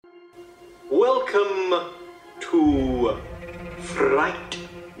Welcome to Fright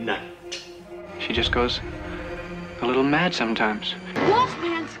Night. She just goes a little mad sometimes.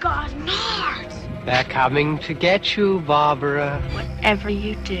 Wolfman's got nards. They're coming to get you, Barbara. Whatever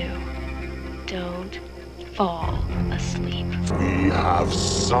you do, don't fall asleep. We have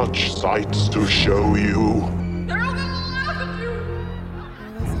such sights to show you. They're all gonna laugh at you.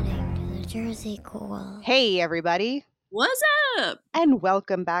 You're listening to the Jersey Ghouls. Hey, everybody, What's up? and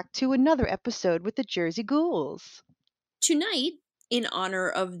welcome back to another episode with the Jersey Ghouls. Tonight, in honor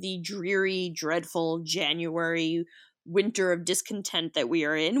of the dreary, dreadful January winter of discontent that we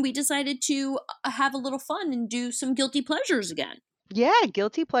are in, we decided to have a little fun and do some guilty pleasures again. Yeah,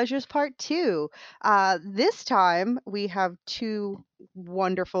 Guilty Pleasures Part 2. This time, we have two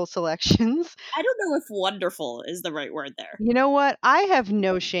wonderful selections. I don't know if wonderful is the right word there. You know what? I have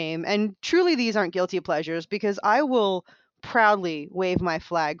no shame, and truly these aren't guilty pleasures because I will proudly wave my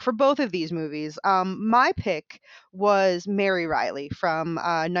flag for both of these movies. My pick was Mary Riley from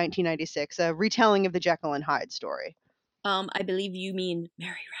 1996, a retelling of the Jekyll and Hyde story. I believe you mean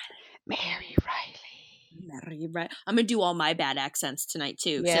Mary Mary Riley. Riley. I'm gonna do all my bad accents tonight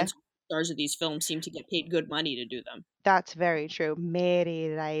too, Yeah. since stars of these films seem to get paid good money to do them. That's very true.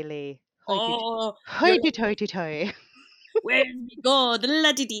 Mary Riley. Oh, Hoity-toity-toy. where's we go? That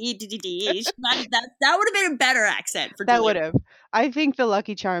would have been a better accent for That Julia. would have. I think the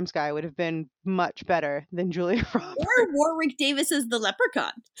Lucky Charms guy would have been much better than Julia Roberts. Or Warwick Davis as the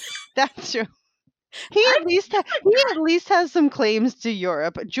leprechaun. That's true. He at least has some claims to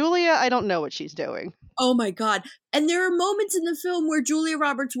Europe. Julia, I don't know what she's doing. Oh my god. And there are moments in the film where Julia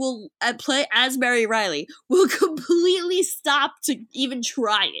Roberts will play as Mary Riley, will completely stop to even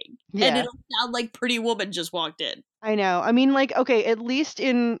trying. And Yeah. it'll sound like Pretty Woman just walked in. I know. I mean, like, okay, at least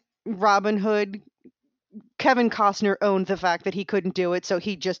in Robin Hood, Kevin Costner owned the fact that he couldn't do it, so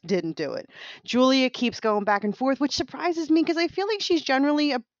he just didn't do it. Julia keeps going back and forth, which surprises me because I feel like she's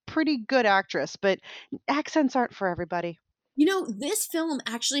generally a pretty good actress, but accents aren't for everybody. You know, this film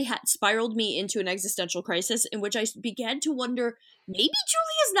actually had spiraled me into an existential crisis in which I began to wonder, maybe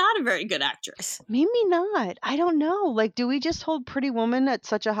Julia's not a very good actress. Maybe not. I don't know. Like, do we just hold Pretty Woman at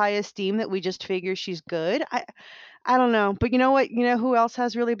such a high esteem that we just figure she's good? I don't know. But you know what? You know who else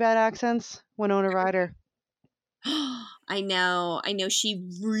has really bad accents? Winona Ryder. I know she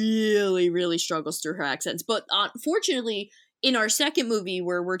really, really struggles through her accents. But fortunately, in our second movie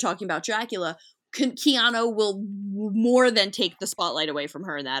where we're talking about Dracula, Keanu will more than take the spotlight away from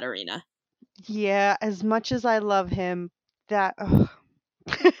her in that arena. Yeah, as much as I love him, that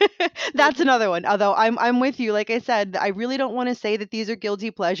that's another one. Although I'm with you. Like I said, I really don't want to say that these are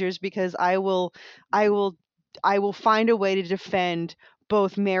guilty pleasures because I will find a way to defend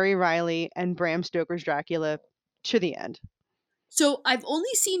both Mary Riley and Bram Stoker's Dracula to the end. So I've only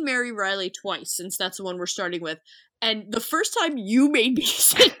seen Mary Riley twice, since that's the one we're starting with. And the first time you made me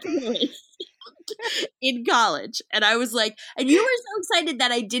sit through it in college. And I was like, and you were so excited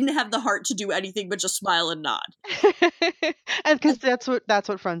that I didn't have the heart to do anything but just smile and nod. And because that's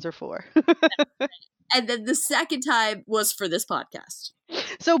what friends are for. And then the second time was for this podcast.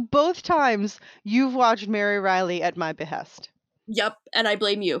 So both times you've watched Mary Riley at my behest. Yep, and I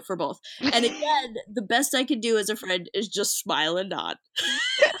blame you for both. And again, the best I can do as a friend is just smile and nod.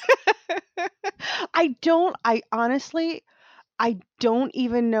 I honestly don't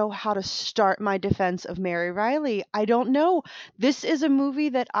even know how to start my defense of Mary Riley. I don't know. This is a movie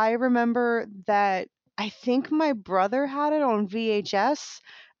that I remember that I think my brother had it on VHS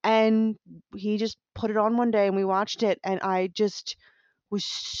and he just put it on one day and we watched it and I just was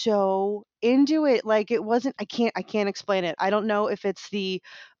so into it. Like it wasn't I can't explain it. I don't know if it's the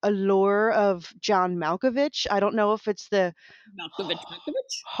allure of John Malkovich. I don't know if it's the Malkovich.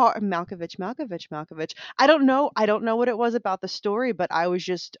 Malkovich. I don't know what it was about the story, but I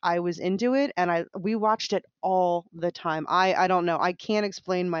was into it and we watched it all the time. I don't know. I can't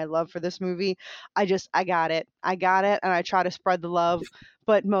explain my love for this movie. I got it. And I try to spread the love,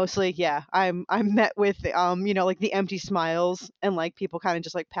 but mostly, yeah, I'm met with like the empty smiles and like people kind of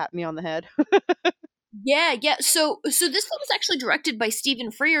just like pat me on the head. Yeah. So this film was actually directed by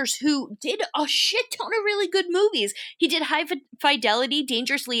Stephen Frears, who did a shit ton of really good movies. He did High Fidelity,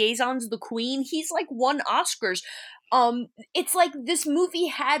 Dangerous Liaisons, The Queen. He's like won Oscars. It's like this movie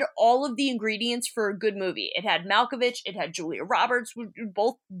had all of the ingredients for a good movie. It had Malkovich, it had Julia Roberts,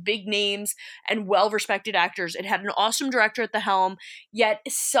 both big names and well-respected actors. It had an awesome director at the helm, yet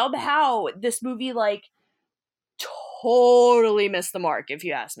somehow this movie like totally missed the mark, if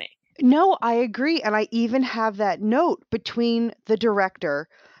you ask me. No, I agree. And I even have that note between the director,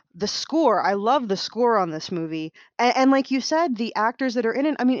 the score, I love the score on this movie. And like you said, the actors that are in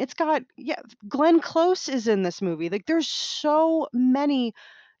it, I mean, it's got, yeah, Glenn Close is in this movie. Like, there's so many.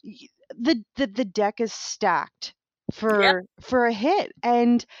 y- the deck is stacked Yep. for a hit.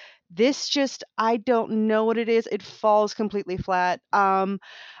 And this just, I don't know what it is. It falls completely flat.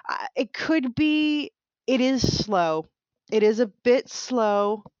 It could be, it is slow. It is a bit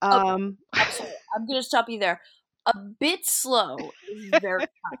slow. Okay, I'm sorry. I'm gonna stop you there. A bit slow is very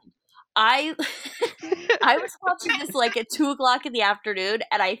kind. I I was watching this like at 2 o'clock in the afternoon,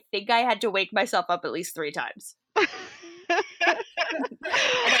 and I think I had to wake myself up at least 3 times. And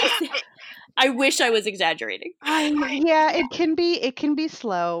I wish I was exaggerating. Yeah, it can be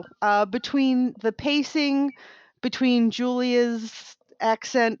slow. Between the pacing, between Julia's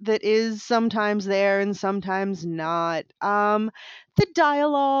accent that is sometimes there and sometimes not. The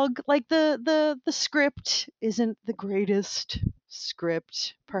dialogue, like the script isn't the greatest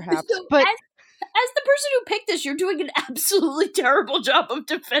script, perhaps, So but as the person who picked this, you're doing an absolutely terrible job of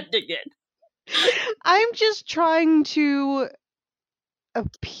defending it. I'm just trying to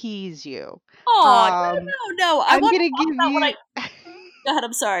appease you. Oh, no. I I'm want gonna to talk give about what you. I. Go ahead.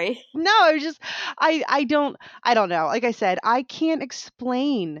 I'm sorry. No, I was just I don't know. Like I said, I can't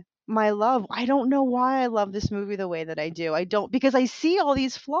explain my love. I don't know why I love this movie the way that I do. I don't, because I see all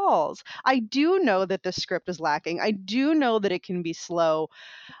these flaws. I do know that the script is lacking. I do know that it can be slow.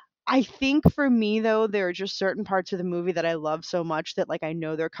 I think for me though, there are just certain parts of the movie that I love so much that like I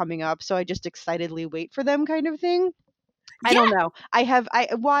know they're coming up, so I just excitedly wait for them kind of thing. I Yeah. don't know. I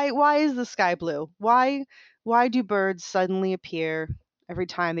why is the sky blue? Why do birds suddenly appear every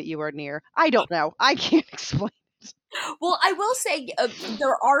time that you are near? I don't know. I can't explain. Well, I will say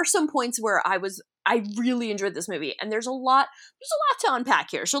there are some points where I really enjoyed this movie, and there's a lot to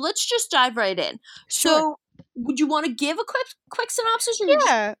unpack here. So let's just dive right in. Sure. So, would you want to give a quick synopsis? Or you just-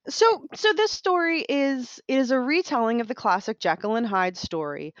 Yeah. So this story is a retelling of the classic Jekyll and Hyde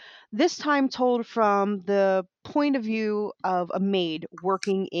story. This time told from the point of view of a maid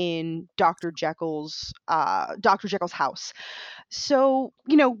working in Dr. Jekyll's house. So,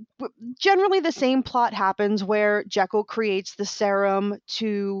 generally the same plot happens where Jekyll creates the serum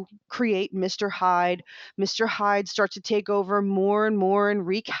to create Mr. Hyde. Mr. Hyde starts to take over more and more and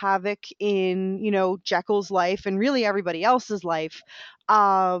wreak havoc in, Jekyll's life and really everybody else's life.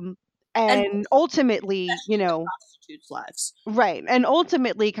 And ultimately, prostitutes' lives. right, and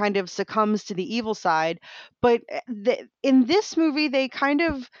ultimately kind of succumbs to the evil side. But in this movie, they kind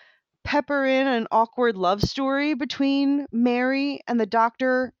of pepper in an awkward love story between Mary and the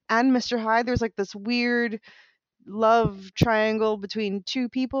doctor and Mr. Hyde. There's like this weird love triangle between two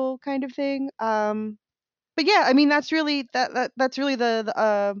people kind of thing. But yeah, I mean that's really that's really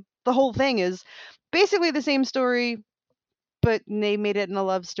the whole thing is basically the same story, but they made it in a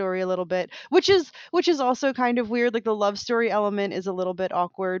love story a little bit, which is also kind of weird. Like the love story element is a little bit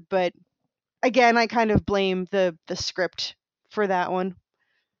awkward, but again, I kind of blame the script for that one.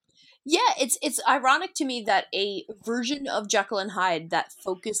 Yeah, it's ironic to me that a version of Jekyll and Hyde that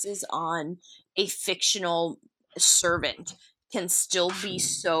focuses on a fictional servant can still be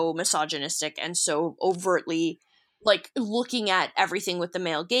so misogynistic and so overtly like looking at everything with the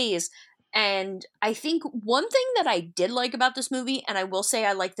male gaze. And I think one thing that I did like about this movie, and I will say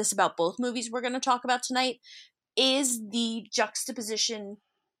I like this about both movies we're going to talk about tonight, is the juxtaposition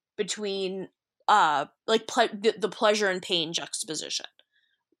between the pleasure and pain juxtaposition.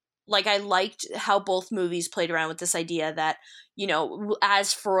 Like I liked how both movies played around with this idea that,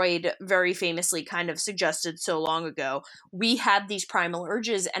 as Freud very famously kind of suggested so long ago, we have these primal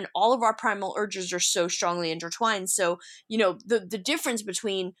urges and all of our primal urges are so strongly intertwined. So, the difference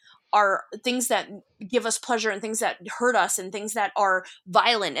between are things that give us pleasure and things that hurt us and things that are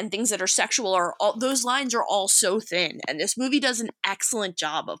violent and things that are sexual are all, those lines are all so thin. And this movie does an excellent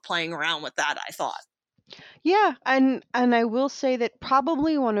job of playing around with that, I thought. Yeah, and I will say that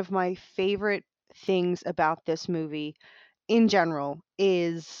probably one of my favorite things about this movie in general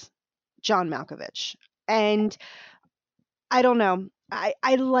is John Malkovich. And I don't know.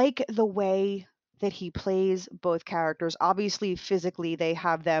 I like the way that he plays both characters. Obviously, physically they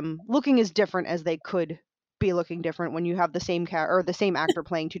have them looking as different as they could be looking different when you have the same or the same actor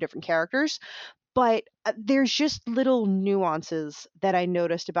playing two different characters. But there's just little nuances that I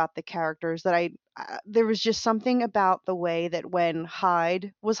noticed about the characters that there was just something about the way that when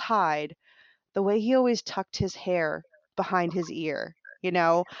Hyde was Hyde, the way he always tucked his hair behind his ear,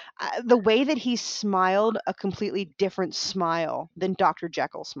 the way that he smiled, a completely different smile than Dr.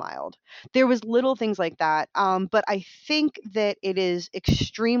 Jekyll smiled. There was little things like that. But I think that it is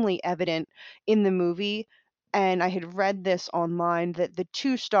extremely evident in the movie and I had read this online that the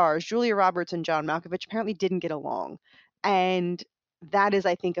two stars, Julia Roberts and John Malkovich, apparently didn't get along. And that is,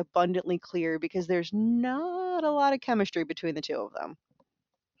 I think, abundantly clear because there's not a lot of chemistry between the two of them.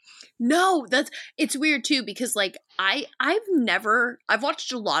 No, it's weird too because like I've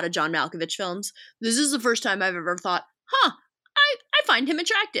watched a lot of John Malkovich films. This is the first time I've ever thought, I find him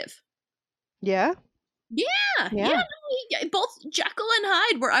attractive. Yeah. Yeah, both Jekyll and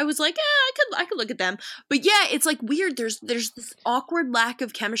Hyde, where I was like, I could look at them, but yeah, it's like weird. There's this awkward lack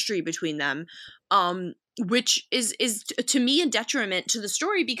of chemistry between them, which is to me a detriment to the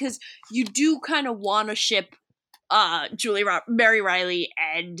story because you do kind of want to ship, Mary Riley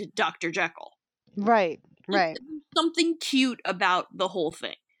and Dr. Jekyll. Right. There's something cute about the whole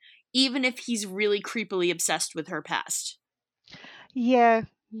thing, even if he's really creepily obsessed with her past. Yeah.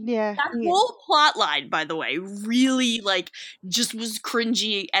 That whole plot line, by the way, really like just was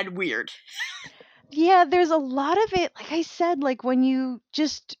cringy and weird. Yeah, there's a lot of it. Like I said, like when you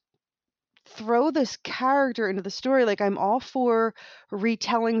just throw this character into the story, like I'm all for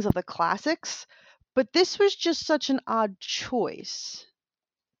retellings of the classics, but this was just such an odd choice.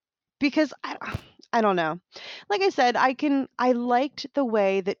 Because I don't know. Like I said, I liked the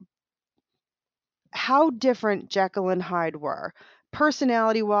way that how different Jekyll and Hyde were,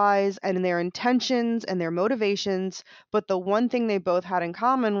 personality wise and in their intentions and their motivations, but the one thing they both had in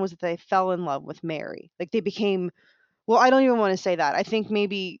common was that they fell in love with Mary. Like they became, well, I don't even want to say that. I think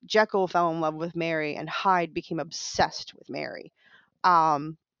maybe Jekyll fell in love with Mary and Hyde became obsessed with Mary.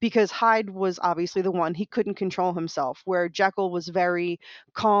 Because Hyde was obviously the one, he couldn't control himself, where Jekyll was very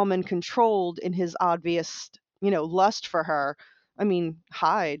calm and controlled in his obvious, lust for her. I mean,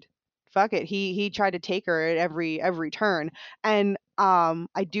 Hyde, fuck it. He tried to take her at every turn. And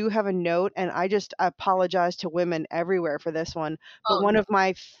I do have a note, and I just apologize to women everywhere for this one. But one of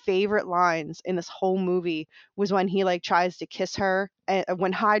my favorite lines in this whole movie was when he like tries to kiss her,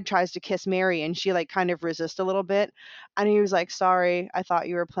 when Hyde tries to kiss Mary, and she like kind of resists a little bit, and he was like, "Sorry, I thought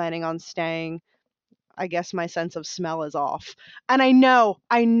you were planning on staying. I guess my sense of smell is off." And I know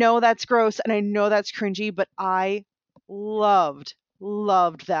that's gross, and I know that's cringy, but I loved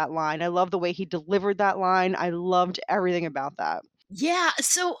that line. I love the way he delivered that line. I loved everything about that. Yeah,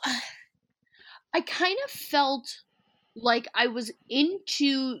 so I kind of felt like I was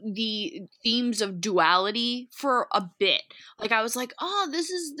into the themes of duality for a bit. Like I was like, oh, this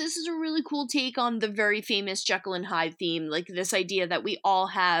is a really cool take on the very famous Jekyll and Hyde theme. Like this idea that we all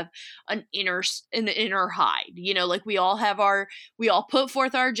have an inner Hyde. Like we all put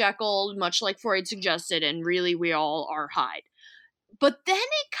forth our Jekyll, much like Freud suggested, and really we all are Hyde. But then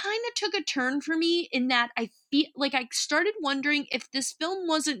it kind of took a turn for me in that I feel like I started wondering if this film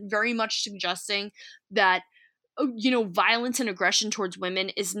wasn't very much suggesting that, violence and aggression towards women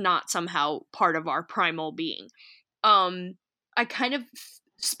is not somehow part of our primal being. I kind of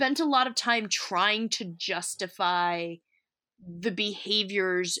spent a lot of time trying to justify the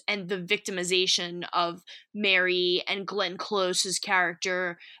behaviors and the victimization of Mary and Glenn Close's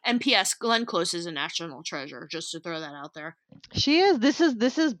character. And P.S. Glenn Close is a national treasure, just to throw that out there. She is. This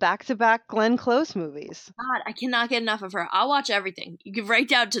is back-to-back Glenn Close movies. God, I cannot get enough of her. I'll watch everything. You can right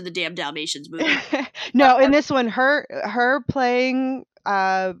down to the damn Dalmatians movie. No, in this one, her playing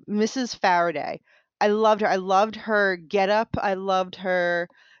Mrs. Faraday. I loved her. I loved her getup. I loved her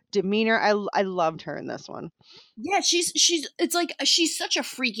demeanor. I loved her in this one. Yeah, she's such a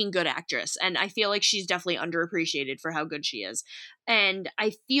freaking good actress, and I feel like she's definitely underappreciated for how good she is. And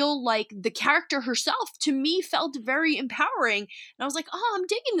I feel like the character herself to me felt very empowering, and I was like, oh, I'm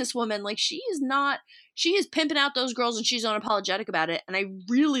digging this woman. Like she is pimping out those girls and she's unapologetic about it, and I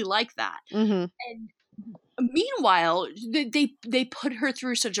really like that. Mm-hmm. And meanwhile, they put her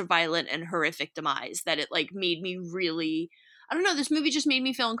through such a violent and horrific demise that it like made me really, I don't know, this movie just made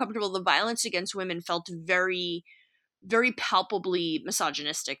me feel uncomfortable. The violence against women felt very, very palpably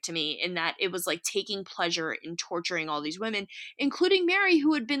misogynistic to me, in that it was like taking pleasure in torturing all these women, including Mary,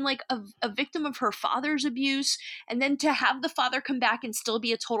 who had been like a victim of her father's abuse, and then to have the father come back and still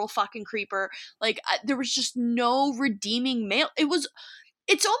be a total fucking creeper. Like there was just no redeeming male.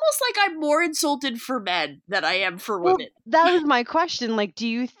 It's almost like I'm more insulted for men than I am for women. That was my question. Like, do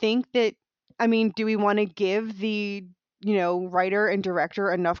you think that, do we want to give the, writer and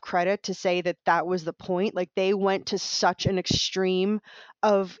director enough credit to say that that was the point? Like, they went to such an extreme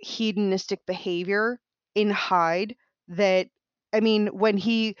of hedonistic behavior in Hyde that, when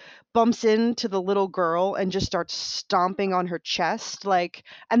he bumps into the little girl and just starts stomping on her chest, like,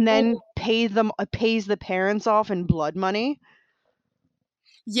 and then pays the parents off in blood money.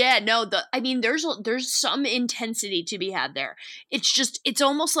 Yeah, no, there's some intensity to be had there. It's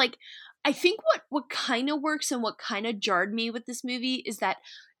almost like I think what kind of works and what kind of jarred me with this movie is that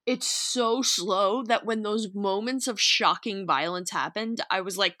it's so slow that when those moments of shocking violence happened, I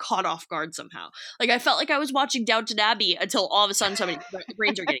was like caught off guard somehow. Like I felt like I was watching Downton Abbey until all of a sudden somebody's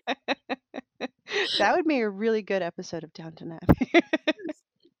brains are getting. That would make a really good episode of Downton Abbey.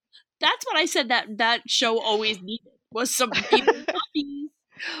 That's what I said that show always needed was some people puppies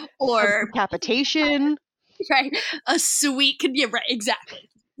or decapitation. Right, a sweet. Yeah, right, exactly.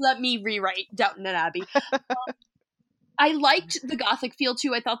 Let me rewrite Downton Abbey. I liked the gothic feel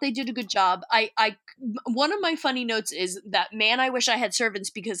too. I thought they did a good job. One of my funny notes is that, man, I wish I had servants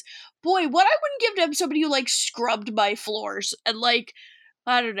because, boy, what I wouldn't give to have somebody who like scrubbed my floors and like,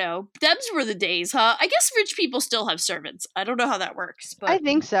 I don't know, them's were the days, huh? I guess rich people still have servants. I don't know how that works, but I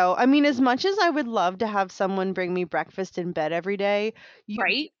think so. I mean, as much as I would love to have someone bring me breakfast in bed every day, you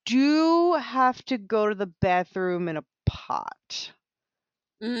right? do have to go to the bathroom in a pot.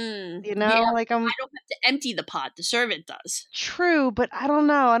 You know, Yeah, like I don't have to empty the pot. The servant does. True, but I don't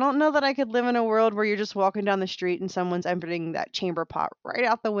know. I don't know that I could live in a world where you're just walking down the street and someone's emptying that chamber pot right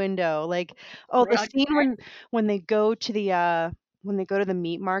out the window. Like, oh, the Right. scene when they go to the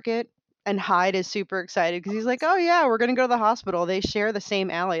meat market and Hyde is super excited because he's like, "Oh yeah, we're gonna go to the hospital." They share the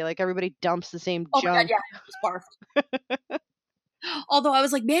same alley. Like everybody dumps the same Oh my god, junk. yeah, I just barfed. Although I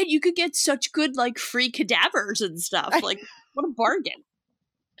was like, man, you could get such good like free cadavers and stuff. Like, what a bargain.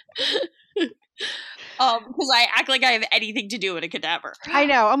 Because I act like I have anything to do with a cadaver. I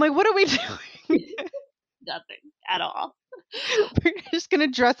know. I'm like, what are we doing? Nothing at all. We're just gonna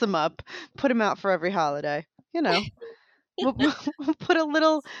dress him up, put him out for every holiday. You know, we'll put a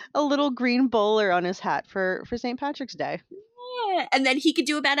little green bowler on his hat for St. Patrick's Day. Yeah. And then he could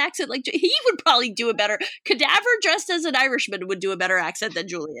do a bad accent. Like he would probably do a better cadaver dressed as an Irishman would do a better accent than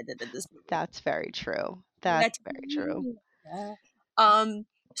Julia did in this movie. That's very true. That's very true. Yeah.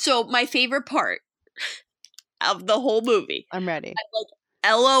 So my favorite part of the whole movie. I'm ready.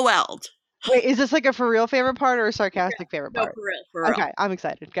 I LOL'd. Wait, is this like a for real favorite part or a sarcastic favorite No, part? for real. Okay, I'm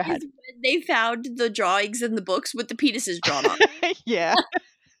excited. Go ahead. When they found the drawings in the books with the penises drawn on. Yeah.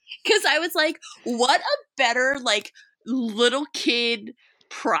 Because I was like, what a better like little kid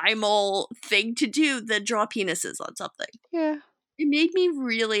primal thing to do than draw penises on something. Yeah. It made me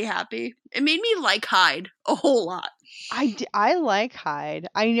really happy. It made me like Hyde a whole lot. I like Hyde.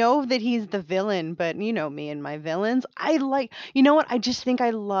 I know that he's the villain, but you know me and my villains. You know what? I just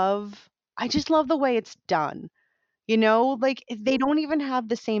love the way it's done. You know, like they don't even have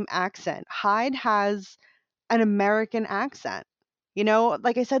the same accent. Hyde has an American accent. You know,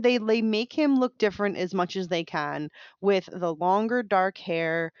 like I said, they make him look different as much as they can with the longer dark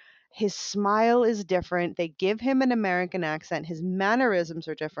hair. His smile is different. They give him an American accent. His mannerisms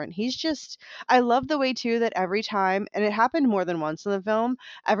are different. I love the way too that every time, and it happened more than once in the film,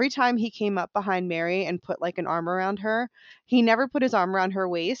 every time he came up behind Mary and put like an arm around her, he never put his arm around her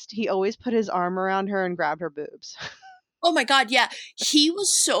waist. He always put his arm around her and grabbed her boobs. Oh my god, yeah. He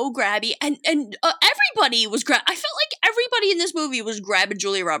was so grabby and everybody was I felt like everybody in this movie was grabbing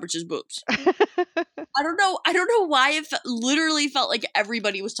Julia Roberts' boobs. I don't know why literally felt like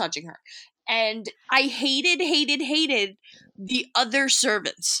everybody was touching her. And I hated the other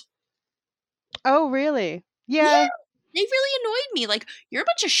servants. Oh, really? Yeah. They really annoyed me. Like, you're a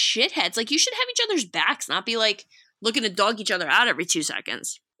bunch of shitheads. Like, you should have each other's backs, not be like looking to dog each other out every 2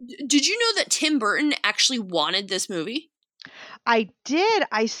 seconds. Did you know that Tim Burton actually wanted this movie? I did.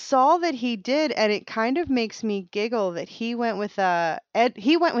 I saw that he did, and it kind of makes me giggle that he went with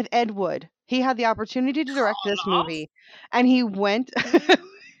Ed Wood. He had the opportunity to direct this movie, and he went.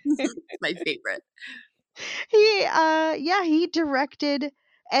 My favorite. He directed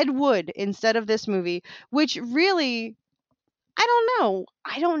Ed Wood instead of this movie, which really, I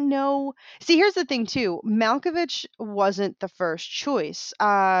don't know. See, here's the thing too. Malkovich wasn't the first choice.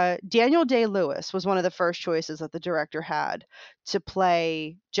 Daniel Day-Lewis was one of the first choices that the director had to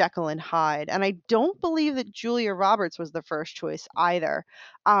play Jekyll and Hyde, and I don't believe that Julia Roberts was the first choice either.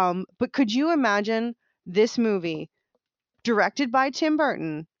 But could you imagine this movie directed by Tim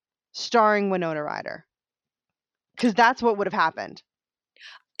Burton, starring Winona Ryder? Because that's what would have happened.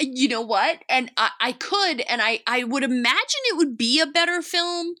 You know what? And I could, and I would imagine it would be a better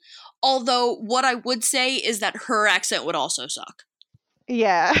film. Although what I would say is that her accent would also suck.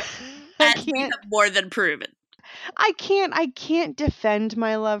 Yeah. As we have more than proven. I can't defend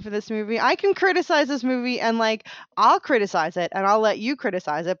my love for this movie. I can criticize this movie and like I'll criticize it and I'll let you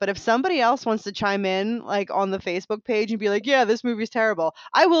criticize it. But if somebody else wants to chime in like on the Facebook page and be like, yeah, this movie's terrible,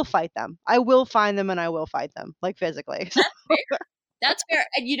 I will fight them. I will find them and I will fight them, like physically. That's fair. That's fair.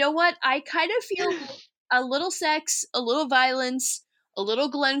 And you know what? I kind of feel a little sex, a little violence, a little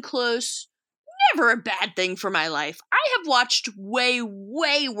Glenn Close. Never a bad thing for my life. I have watched way,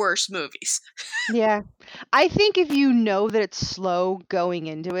 way worse movies. Yeah. I think if you know that it's slow going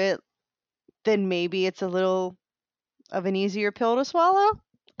into it, then maybe it's a little of an easier pill to swallow.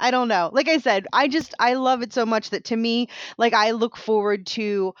 I don't know. Like I said, I love it so much that to me, like I look forward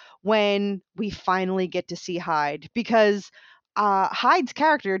to when we finally get to see Hyde because Hyde's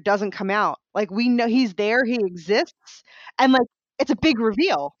character doesn't come out. Like we know he's there, he exists, and like it's a big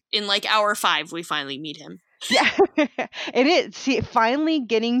reveal. In like hour 5, we finally meet him. Yeah, it is. See, finally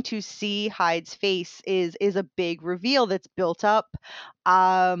getting to see Hyde's face is a big reveal that's built up.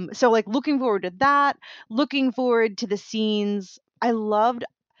 So like looking forward to that. Looking forward to the scenes. I loved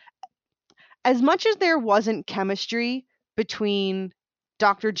as much as there wasn't chemistry between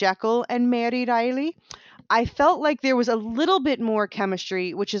Dr. Jekyll and Mary Riley. I felt like there was a little bit more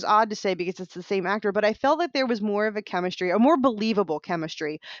chemistry, which is odd to say because it's the same actor, but I felt that there was more of a chemistry, a more believable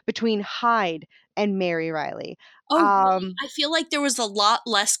chemistry between Hyde and Mary Riley. Oh, really? I feel like there was a lot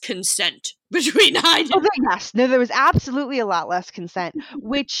less consent between Hyde and yes. No, there was absolutely a lot less consent,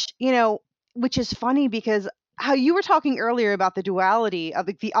 which is funny because how you were talking earlier about the duality of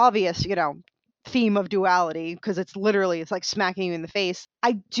the obvious, theme of duality because it's like smacking you in the face.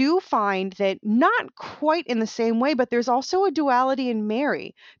 I do find that not quite in the same way, but there's also a duality in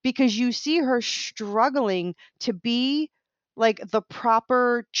Mary because you see her struggling to be like the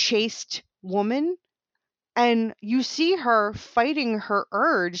proper chaste woman, and you see her fighting her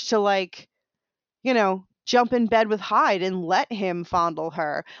urge to like jump in bed with Hyde and let him fondle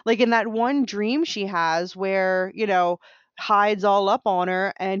her. Like in that one dream she has where, Hyde's all up on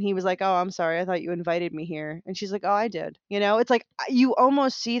her and he was like, "Oh, I'm sorry. I thought you invited me here." And she's like, "Oh, I did." It's like you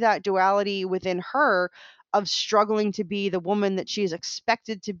almost see that duality within her of struggling to be the woman that she's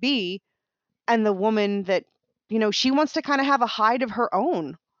expected to be and the woman that, she wants to kind of have a Hyde of her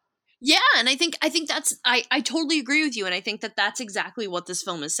own. Yeah, and I think that's I totally agree with you, and I think that that's exactly what this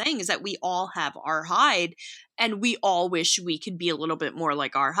film is saying is that we all have our Hyde, and we all wish we could be a little bit more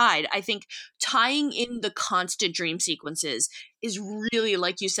like our Hyde. I think tying in the constant dream sequences is really,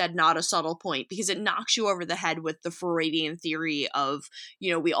 like you said, not a subtle point because it knocks you over the head with the Freudian theory of,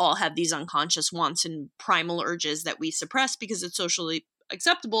 we all have these unconscious wants and primal urges that we suppress because it's socially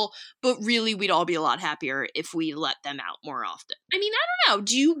acceptable, but really we'd all be a lot happier if we let them out more often. I mean, I don't know.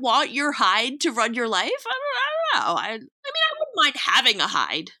 Do you want your Hyde to run your life? I don't know. I mean, I wouldn't mind having a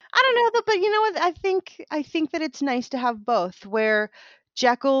Hyde. I don't know, but you know what? I think that it's nice to have both, where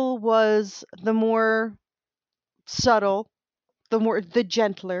Jekyll was the more subtle, the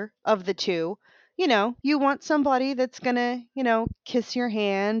gentler of the two. You want somebody that's gonna, kiss your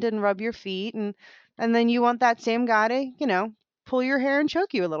hand and rub your feet, and then you want that same guy to, pull your hair and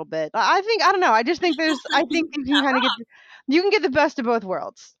choke you a little bit. I don't know. I just think I think you can kind of you can get the best of both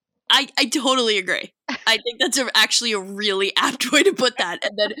worlds. I totally agree. I think that's actually a really apt way to put that.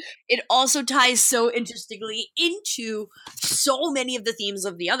 And then it also ties so interestingly into so many of the themes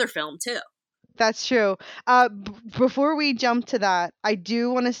of the other film, too. That's true. Before we jump to that, I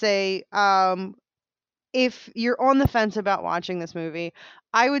do want to say, if you're on the fence about watching this movie,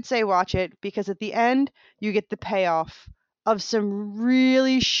 I would say watch it because at the end, you get the payoff of some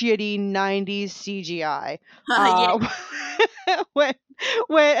really shitty 90s CGI. When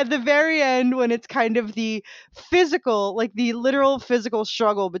at the very end, when it's kind of the physical, like the literal physical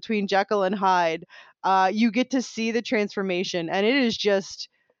struggle between Jekyll and Hyde, you get to see the transformation, and it is just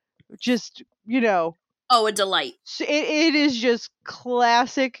oh, a delight. It is just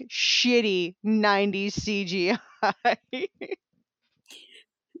classic shitty 90s CGI. It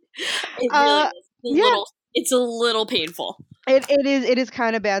really is. It's a little painful. It is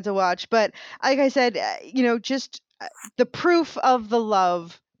kind of bad to watch, but like I said, just the proof of the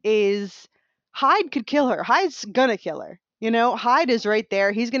love is Hyde could kill her. Hyde's gonna kill her. Hyde is right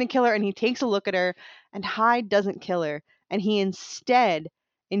there. He's gonna kill her, and he takes a look at her, and Hyde doesn't kill her, and he instead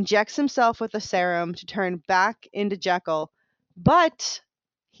injects himself with a serum to turn back into Jekyll, but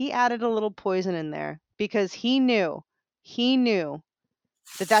he added a little poison in there because he knew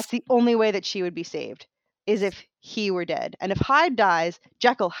that that's the only way that she would be saved is if he were dead. And if Hyde dies,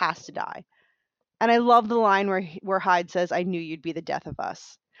 Jekyll has to die. And I love the line where Hyde says, "I knew you'd be the death of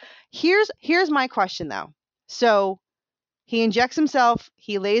us." Here's my question though. So he injects himself,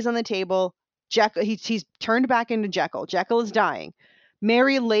 he lays on the table, Jekyll he's turned back into Jekyll. Jekyll is dying.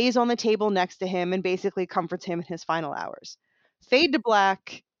 Mary lays on the table next to him and basically comforts him in his final hours. Fade to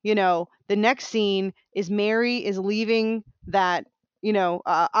black, the next scene is Mary is leaving that,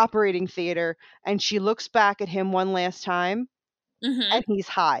 operating theater, and she looks back at him one last time, and he's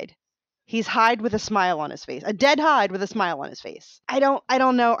Hyde. He's Hyde with a smile on his face. A dead Hyde with a smile on his face. I don't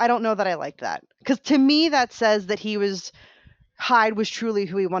know. I don't know that I like that. Because to me, that says that Hyde was truly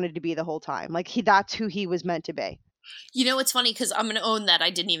who he wanted to be the whole time. Like, that's who he was meant to be. You know, it's funny because I'm going to own that. I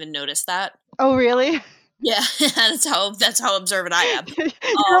didn't even notice that. Oh, really? Yeah, that's how observant I am.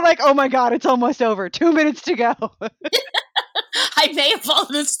 You're like, oh my God, it's almost over. 2 minutes to go. I may have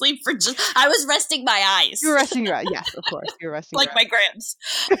fallen asleep I was resting my eyes. You were resting your eyes. Yes, of course. You were resting like your my grams.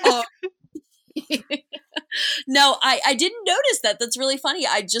 No, I didn't notice that. That's really funny.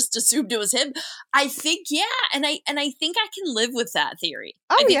 I just assumed it was him. I think, yeah, and I think I can live with that theory.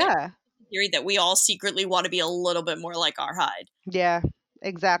 Oh, yeah. Theory that we all secretly want to be a little bit more like our Hyde. Yeah,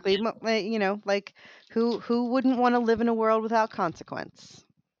 exactly. You know, like who wouldn't want to live in a world without consequence?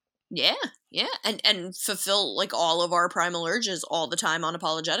 Yeah, and fulfill like all of our primal urges all the time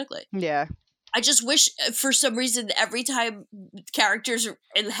unapologetically. Yeah. I just wish, for some reason, every time characters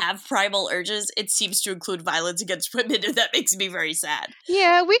have primal urges, it seems to include violence against women, and that makes me very sad.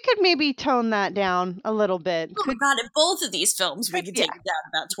 Yeah, we could maybe tone that down a little bit. Oh my God, in both of these films, we could take it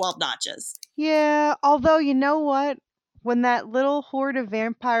down about 12 notches. Yeah, although, you know what? When that little horde of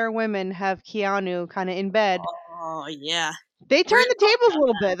vampire women have Keanu kind of in bed. Oh, yeah. They turn the tables a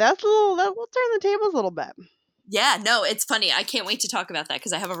little bit. We'll turn the tables a little bit. Yeah, no, it's funny. I can't wait to talk about that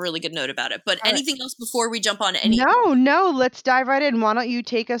because I have a really good note about it. But anything else before we jump on any? No, let's dive right in. Why don't you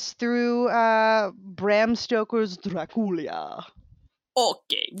take us through Bram Stoker's Dracula?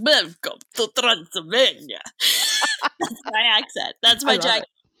 Okay, welcome to Transylvania. That's my accent. That's my jacket.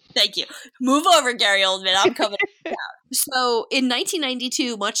 Thank you. Move over, Gary Oldman. I'm coming down. So, in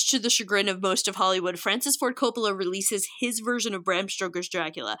 1992, much to the chagrin of most of Hollywood, Francis Ford Coppola releases his version of Bram Stoker's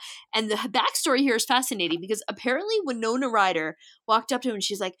Dracula. And the backstory here is fascinating because apparently Winona Ryder walked up to him and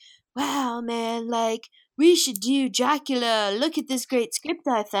she's like, wow, man, like, we should do Dracula. Look at this great script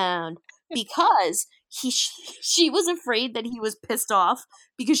I found. Because she was afraid that he was pissed off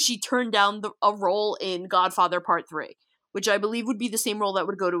because she turned down a role in Godfather Part 3. Which I believe would be the same role that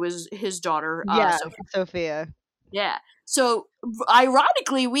would go to his daughter, Sophia. Yeah. So,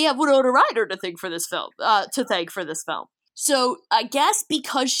 ironically, we have Winona Ryder to thank for this film. So, I guess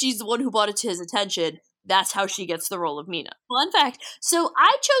because she's the one who brought it to his attention, that's how she gets the role of Mina. Fun fact. So,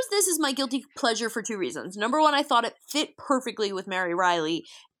 I chose this as my guilty pleasure for two reasons. Number one, I thought it fit perfectly with Mary Riley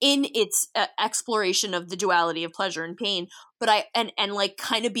in its exploration of the duality of pleasure and pain, but and like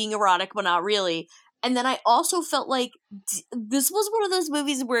kind of being erotic, but not really. And then I also felt like this was one of those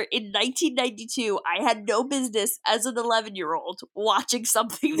movies where in 1992, I had no business as an 11-year-old watching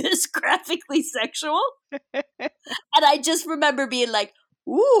something this graphically sexual. And I just remember being like,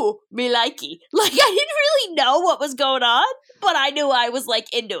 ooh, me likey. Like, I didn't really know what was going on, but I knew I was,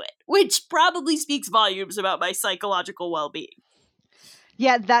 like, into it, which probably speaks volumes about my psychological well-being.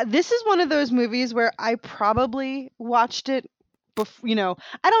 Yeah, this is one of those movies where I probably watched it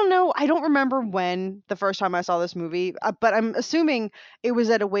I don't know. I don't remember when the first time I saw this movie, but I'm assuming it was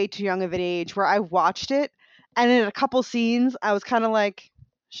at a way too young of an age where I watched it, and in a couple scenes, I was kind of like,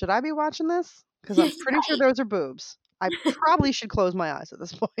 should I be watching this? Because I'm pretty sure those are boobs. I probably should close my eyes at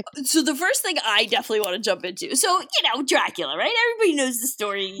this point. So the first thing I definitely want to jump into, so, Dracula, right? Everybody knows the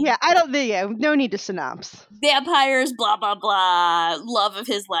story. Yeah, no need to synopsis. Vampires, blah, blah, blah, love of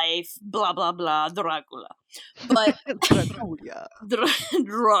his life, blah, blah, blah, Dracula. But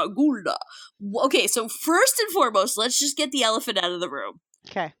Dracula. Okay, so first and foremost, let's just get the elephant out of the room.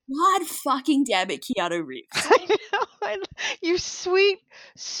 Okay. God fucking damn it, Keanu Reeves. I know, you sweet,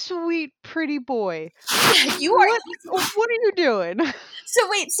 sweet, pretty boy. You are. What are you doing?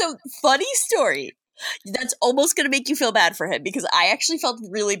 So funny story. That's almost going to make you feel bad for him because I actually felt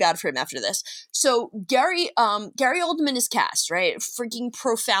really bad for him after this. So Gary Oldman is cast, right? Freaking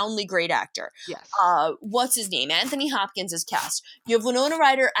profoundly great actor. Yes. What's his name? Anthony Hopkins is cast. You have Winona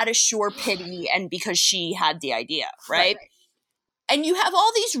Ryder out of sheer pity and because she had the idea, right? And you have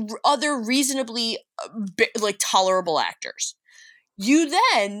all these other reasonably tolerable actors. You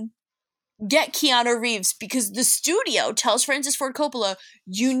then get Keanu Reeves because the studio tells Francis Ford Coppola,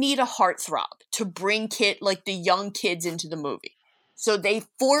 you need a heartthrob to bring the young kids into the movie. So they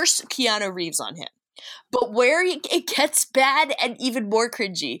force Keanu Reeves on him. But where it gets bad and even more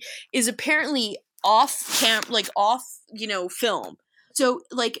cringy is apparently off film. So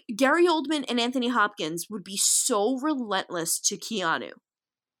Gary Oldman and Anthony Hopkins would be so relentless to Keanu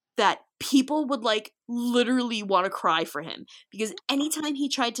that people would literally want to cry for him because anytime he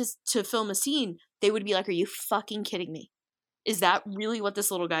tried to film a scene, they would be like, are you fucking kidding me? Is that really what this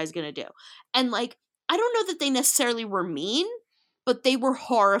little guy is going to do? And I don't know that they necessarily were mean, but they were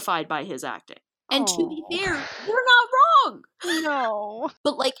horrified by his acting. And to be fair, you're not wrong. No.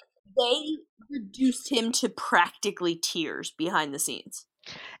 But They reduced him to practically tears behind the scenes.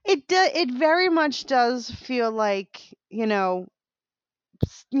 It very much does feel like, like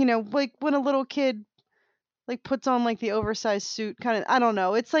when a little kid like puts on like the oversized suit kind of, I don't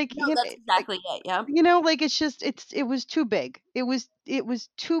know. It's like, No, that's exactly it. Yeah. like it was too big. It was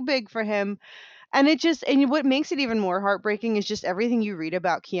too big for him. And what makes it even more heartbreaking is just everything you read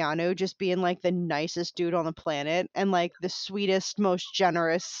about Keanu just being like the nicest dude on the planet and like the sweetest, most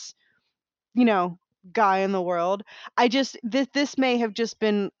generous, guy in the world. This may have just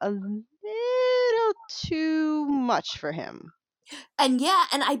been a little too much for him. And yeah,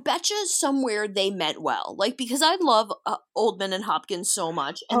 and I bet you somewhere they meant well. Like, because I love Oldman and Hopkins so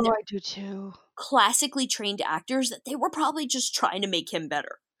much. And I do too. Classically trained actors that they were probably just trying to make him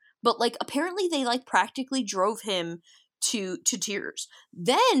better. But like apparently they like practically drove him to tears.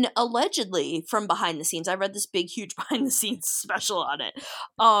 Then allegedly from behind the scenes, I read this big huge behind the scenes special on it.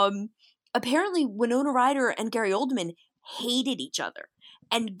 Apparently Winona Ryder and Gary Oldman hated each other.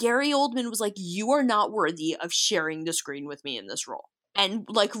 And Gary Oldman was like, "You are not worthy of sharing the screen with me in this role." And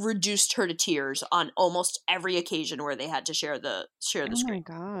like reduced her to tears on almost every occasion where they had to share the screen. Oh my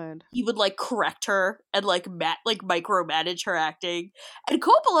god. He would like correct her and like micromanage her acting. And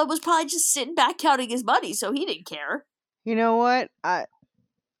Coppola was probably just sitting back counting his money, so he didn't care. You know what? I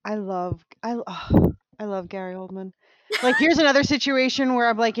love Gary Oldman. Like, here's another situation where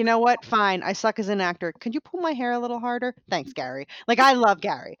I'm like, you know what? Fine, I suck as an actor. Could you pull my hair a little harder? Thanks, Gary. Like, I love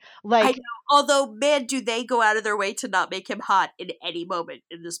Gary. Like, I know. Although, man, do they go out of their way to not make him hot in any moment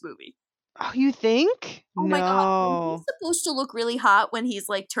in this movie? Oh, you think? Oh my god, he's supposed to look really hot when he's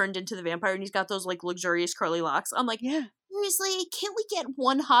like turned into the vampire and he's got those like luxurious curly locks. I'm like, yeah. Seriously, can't we get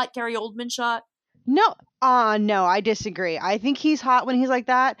one hot Gary Oldman shot? No, no, I disagree. I think he's hot when he's like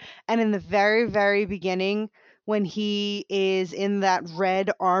that, and in the very, very beginning, when he is in that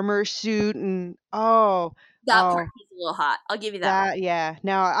red armor suit, and that part is a little hot. I'll give you that. Yeah.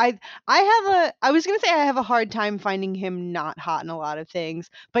 Now, I was gonna say I have a hard time finding him not hot in a lot of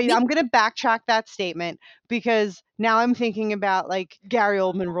things, but I'm gonna backtrack that statement because now I'm thinking about like Gary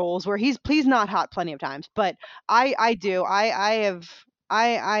Oldman roles where he's not hot plenty of times, but I do. I have.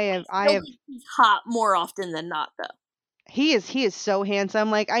 He's hot more often than not, though. He is so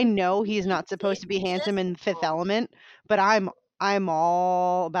handsome. Like, I know he's not supposed to be handsome in Fifth Element, but I'm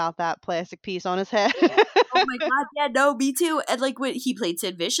all about that plastic piece on his head. Oh my god, yeah, no, me too. And like when he played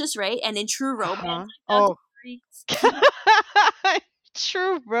Sid Vicious, right? And in True Romance,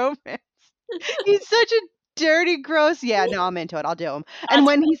 True Romance. He's such a dirty, gross. Yeah, no, I'm into it. I'll do him. And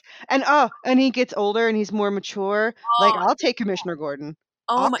when he gets older and he's more mature, like I'll take Commissioner Gordon.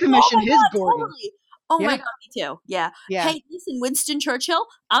 I'll commission his Gordon. Totally. Oh my god, me too. Yeah. Hey, listen, Winston Churchill,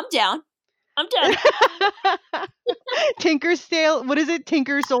 I'm down. Tinker Sailor, what is it?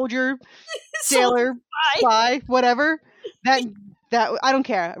 Tinker Soldier, Sailor, Spy, whatever. That I don't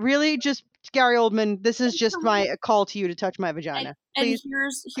care. Really, just Gary Oldman. This is just my call to you to touch my vagina. And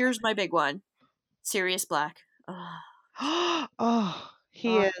here's my big one. Sirius Black. Oh,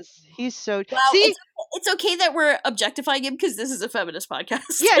 he is. He's so. Well, see, it's okay that we're objectifying him because this is a feminist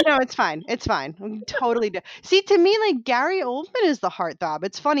podcast. Yeah, no, it's fine. It's fine. We totally do. See, to me, like Gary Oldman is the heartthrob.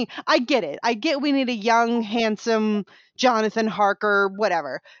 It's funny. I get it. I get we need a young, handsome Jonathan Harker,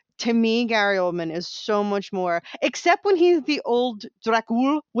 whatever. To me, Gary Oldman is so much more. Except when he's the old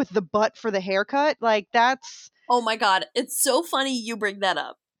Dracul with the butt for the haircut. Like that's. Oh my god, it's so funny you bring that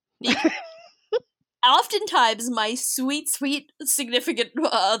up. Oftentimes, my sweet, sweet significant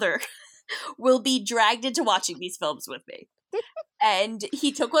other will be dragged into watching these films with me. And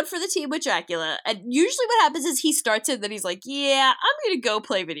he took one for the team with Dracula. And usually what happens is he starts it and then he's like, yeah, I'm going to go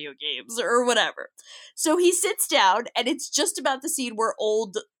play video games or whatever. So he sits down and it's just about the scene where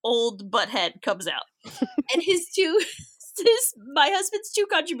old butthead comes out. And my husband's two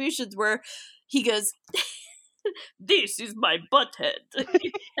contributions were he goes, this is my butthead.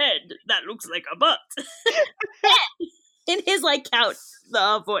 Head that looks like a butt. In his like count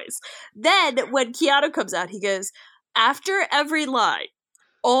voice. Then when Keanu comes out, he goes, after every line,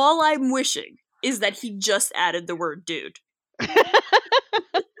 all I'm wishing is that he just added the word dude.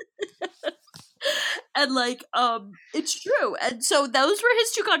 And like, it's true. And so those were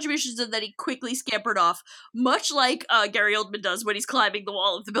his two contributions, and then he quickly scampered off, much like Gary Oldman does when he's climbing the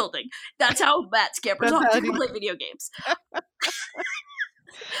wall of the building. That's how Matt scampers off to play video games.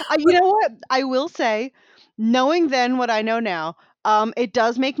 You know what? I will say, knowing then what I know now, it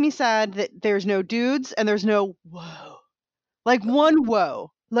does make me sad that there's no dudes and there's no whoa. Like one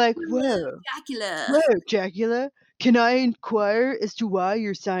whoa. Like, whoa. Dracula. Whoa, Dracula. Can I inquire as to why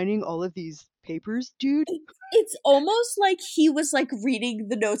you're signing all of these papers, dude? It's almost like he was like reading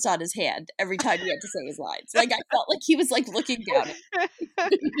the notes on his hand every time he had to say his lines. Like I felt like he was like looking down at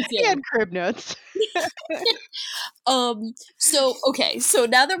He had crib notes. So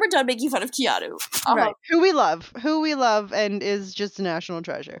now that we're done making fun of Keanu, Right. Who we love and is just a national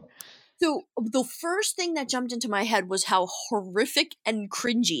treasure. So the first thing that jumped into my head was how horrific and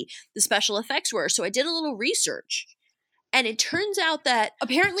cringy the special effects were. So I did a little research. And it turns out that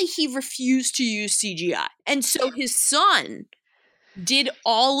apparently he refused to use CGI. And so his son did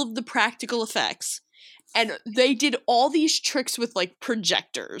all of the practical effects. And they did all these tricks with like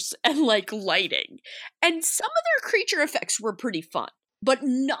projectors and like lighting. And some of their creature effects were pretty fun. But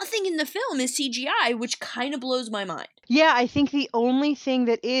nothing in the film is CGI, which kind of blows my mind. Yeah, I think the only thing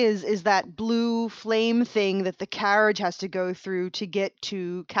that is that blue flame thing that the carriage has to go through to get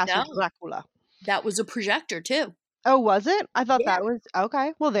to Castle Dracula. That was a projector too. Oh, was it? I thought that was...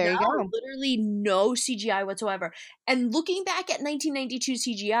 Okay, well, there you go. Literally no CGI whatsoever. And looking back at 1992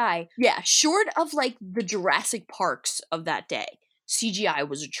 CGI, yeah, short of like the Jurassic Parks of that day, CGI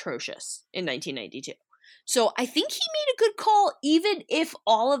was atrocious in 1992. So I think he made a good call, even if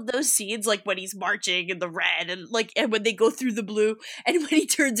all of those scenes, like when he's marching in the red and when they go through the blue and when he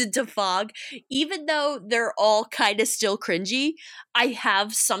turns into fog, even though they're all kind of still cringy, I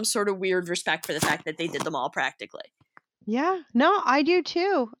have some sort of weird respect for the fact that they did them all practically. Yeah, no, I do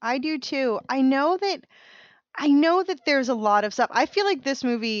too. I know that there's a lot of stuff. I feel like this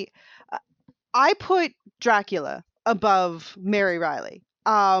movie, I put Dracula above Mary Riley.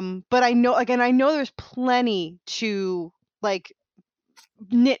 But I know there's plenty to like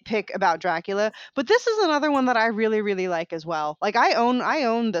nitpick about Dracula, but this is another one that I really, really like as well. Like I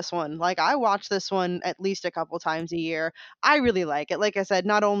own this one. Like I watch this one at least a couple times a year. I really like it. Like I said,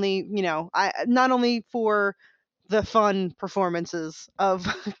 not only for the fun performances of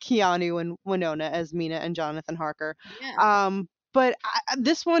Keanu and Winona as Mina and Jonathan Harker. Yeah. But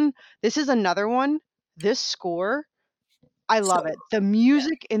this is another one. This score, I love it. The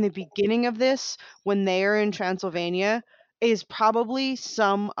music in the beginning of this, when they are in Transylvania, is probably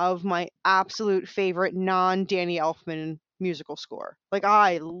some of my absolute favorite non-Danny Elfman musical score. Like,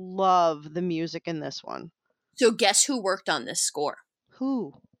 I love the music in this one. So guess who worked on this score?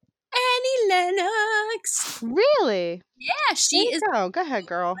 Who? Annie Lennox. Really? Yeah, she is. Go ahead,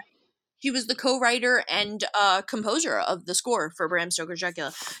 girl. She was the co-writer and composer of the score for Bram Stoker's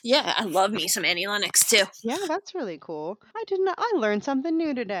Dracula. Yeah, I love me some Annie Lennox too. Yeah, that's really cool. I learned something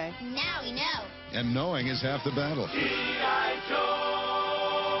new today. Now we know. And knowing is half the battle.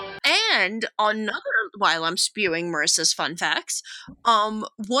 And another, while I'm spewing Marissa's fun facts,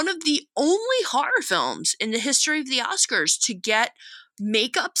 one of the only horror films in the history of the Oscars to get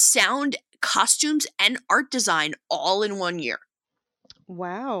makeup, sound, costumes, and art design all in 1 year.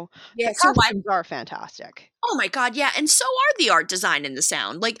 Wow. Yeah, the costumes are fantastic. Oh my god, yeah, and so are the art design and the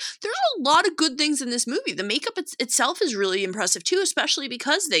sound. Like, there's a lot of good things in this movie. The makeup itself is really impressive too, especially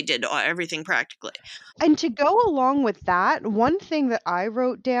because they did everything practically. And to go along with that, one thing that I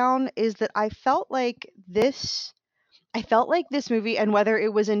wrote down is that I felt like this movie, and whether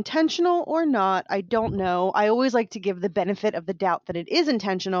it was intentional or not, I don't know. I always like to give the benefit of the doubt that it is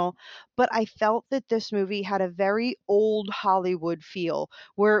intentional, but I felt that this movie had a very old Hollywood feel,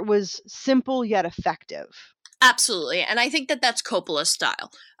 where it was simple yet effective. Absolutely. And I think that that's Coppola's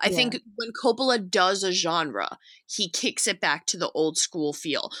style. I think when Coppola does a genre, he kicks it back to the old school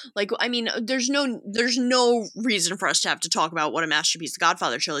feel. Like, I mean, there's no reason for us to have to talk about what a masterpiece the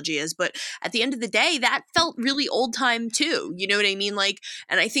Godfather trilogy is, but at the end of the day, that felt really old time too. You know what I mean? Like,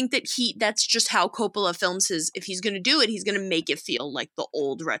 and I think that that's just how Coppola films his, if he's going to do it, he's going to make it feel like the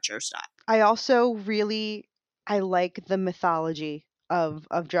old retro style. I also I like the mythology of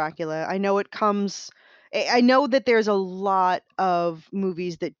Dracula. I know that there's a lot of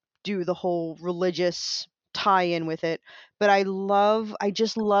movies that do the whole religious tie-in with it, but I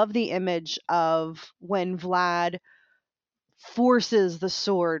just love the image of when Vlad forces the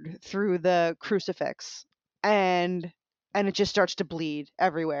sword through the crucifix and it just starts to bleed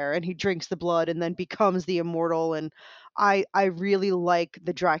everywhere, and he drinks the blood and then becomes the immortal, and I really like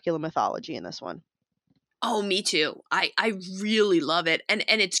the Dracula mythology in this one. Oh, me too. I really love it. And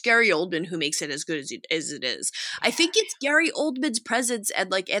it's Gary Oldman who makes it as good as it is. I think it's Gary Oldman's presence and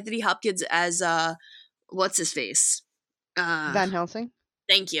like Anthony Hopkins as what's his face? Van Helsing.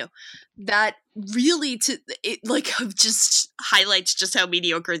 Thank you. That really just highlights just how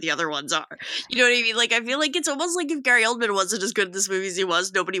mediocre the other ones are. You know what I mean? Like, I feel like it's almost like if Gary Oldman wasn't as good in this movie as he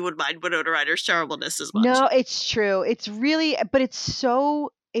was, nobody would mind Winona Ryder's terribleness as much. No, it's true. It's really, but it's so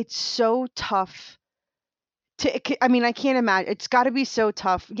tough I mean, I can't imagine. It's got to be so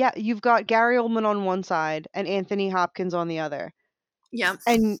tough. Yeah, you've got Gary Oldman on one side and Anthony Hopkins on the other, Yeah,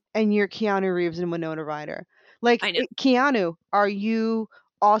 and you're Keanu Reeves and Winona Ryder. Like, I know. Keanu, are you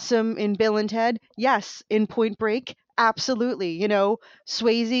awesome in Bill and Ted? Yes. In Point Break, absolutely. You know,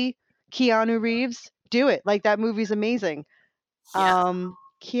 Swayze, Keanu Reeves, do it. Like, that movie's amazing. Yeah,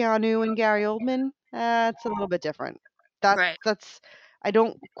 Keanu and Gary Oldman, it's a little bit different. right. That's I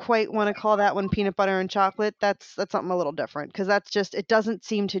don't quite want to call that one peanut butter and chocolate. That's something a little different because that's just it doesn't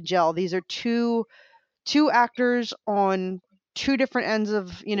seem to gel. These are two actors on two different ends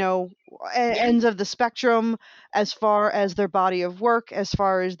of ends of the spectrum as far as their body of work, as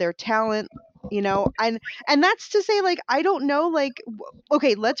far as their talent. And that's to say, like, I don't know, like,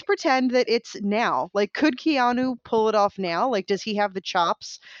 okay, let's pretend that it's now. Like, could Keanu pull it off now? Like, does he have the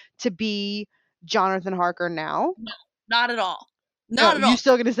chops to be Jonathan Harker now? Not at all. No, Not at all. you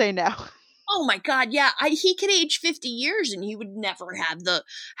still gonna say no? Oh my god, yeah. He could age 50 years and he would never have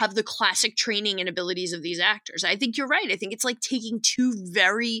the classic training and abilities of these actors. I think you're right. I think it's like taking two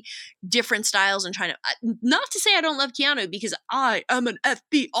very different styles and trying to not to say I don't love Keanu because I am an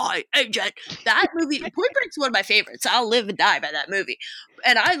FBI agent. That movie Point Break's one of my favorites. I'll live and die by that movie.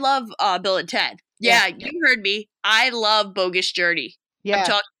 And I love Bill and Ted. Yeah, you heard me. I love Bogus Journey. Yeah. I'm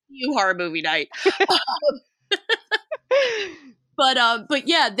talking to you, horror movie night. But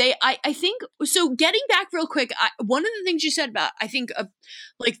yeah, I think so. Getting back real quick, one of the things you said about I think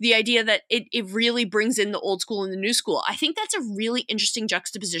like the idea that it really brings in the old school and the new school. I think that's a really interesting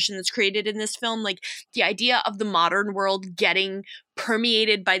juxtaposition that's created in this film. Like the idea of the modern world getting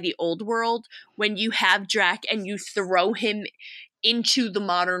permeated by the old world when you have Drac and you throw him into the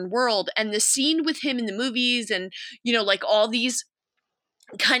modern world, and the scene with him in the movies, and like all these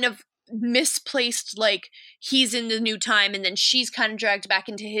kind of misplaced, like he's in the new time and then she's kind of dragged back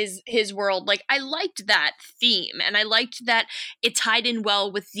into his world. Like I liked that theme, and I liked that it tied in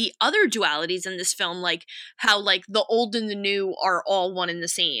well with the other dualities in this film, like how like the old and the new are all one and the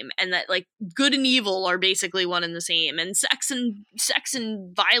same, and that like good and evil are basically one and the same, and sex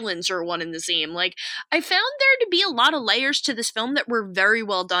and violence are one and the same. Like I found there to be a lot of layers to this film that were very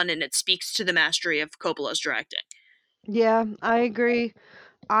well done, and it speaks to the mastery of Coppola's directing. Yeah, I agree.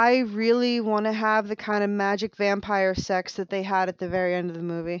 I really want to have the kind of magic vampire sex that they had at the very end of the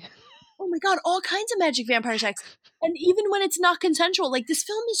movie. Oh my god, all kinds of magic vampire sex. And even when it's not consensual, like this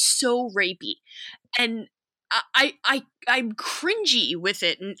film is so rapey. And I'm cringy with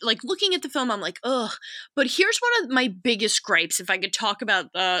it. And like looking at the film, I'm like, ugh. But here's one of my biggest gripes, if I could talk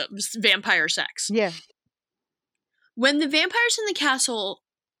about vampire sex. Yeah. When the vampires in the castle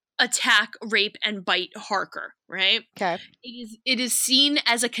attack, rape, and bite Harker, right? Okay. It is seen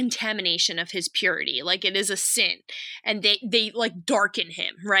as a contamination of his purity, like it is a sin, and they like darken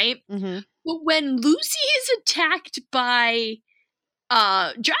him, right? Mm-hmm. But when Lucy is attacked by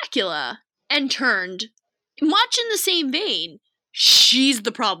Dracula and turned, much in the same vein, she's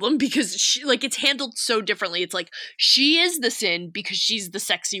the problem because she, like, it's handled so differently. It's like she is the sin because she's the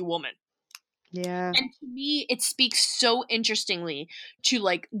sexy woman. Yeah. And to me, it speaks so interestingly to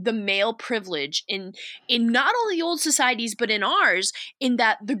like the male privilege in not only old societies but in ours, in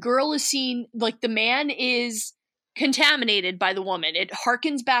that the girl is seen, like the man is contaminated by the woman. It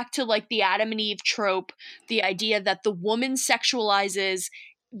harkens back to like the Adam and Eve trope, the idea that the woman sexualizes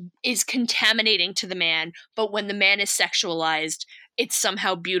is contaminating to the man, but when the man is sexualized, it's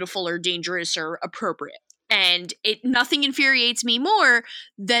somehow beautiful or dangerous or appropriate. And nothing infuriates me more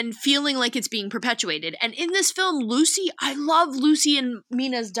than feeling like it's being perpetuated. And in this film, Lucy, I love Lucy and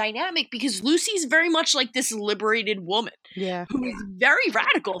Mina's dynamic because Lucy's very much like this liberated woman. Yeah. Who is very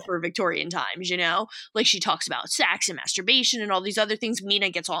radical for Victorian times, you know? Like she talks about sex and masturbation and all these other things. Mina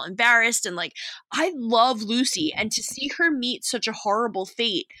gets all embarrassed, and like, I love Lucy. And to see her meet such a horrible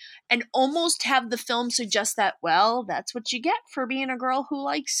fate and almost have the film suggest that, well, that's what you get for being a girl who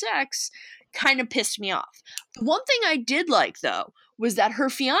likes sex, kind of pissed me off. The one thing I did like, though, was that her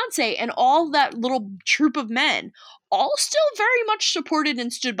fiance and all that little troop of men all still very much supported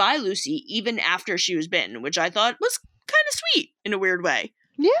and stood by Lucy even after she was bitten, which I thought was kind of sweet in a weird way.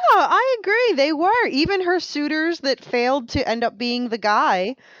 Yeah, I agree. They were. Even her suitors that failed to end up being the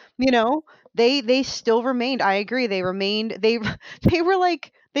guy, you know, they still remained. I agree. They remained. They were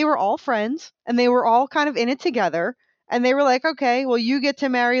like, they were all friends and they were all kind of in it together. And they were like, okay, well, you get to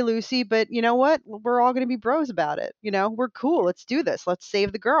marry Lucy, but you know what? We're all going to be bros about it. You know, we're cool. Let's do this. Let's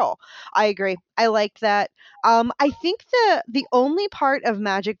save the girl. I agree. I liked that. I think the only part of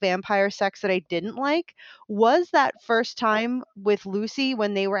magic vampire sex that I didn't like was that first time with Lucy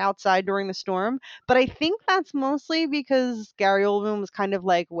when they were outside during the storm. But I think that's mostly because Gary Oldman was kind of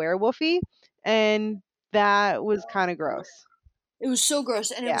like werewolfy, and That was kind of gross. It was so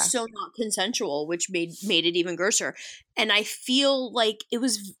gross, and it was Yeah. so not consensual, which made it even grosser. And I feel like it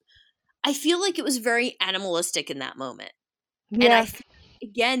was very animalistic in that moment. And Yeah.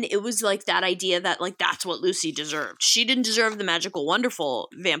 again, it was like that idea that like that's what Lucy deserved. She didn't deserve the magical, wonderful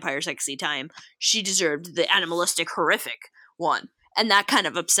vampire sexy time. She deserved the animalistic, horrific one. And that kind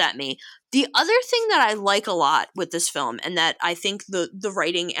of upset me. The other thing that I like a lot with this film, and that I think the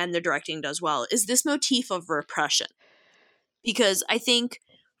writing and the directing does well, is this motif of repression. Because I think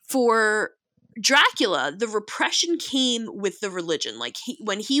for Dracula, the repression came with the religion. Like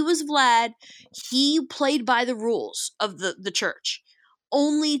when he was Vlad, he played by the rules of the church,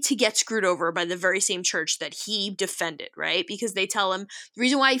 only to get screwed over by the very same church that he defended, right? Because they tell him the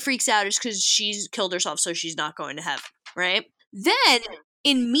reason why he freaks out is because she's killed herself, so she's not going to heaven, right? Then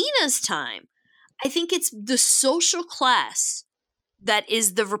in Mina's time, I think it's the social class that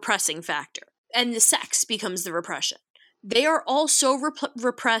is the repressing factor, and the sex becomes the repression. They are all so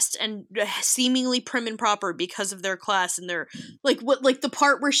repressed and seemingly prim and proper because of their class and their like the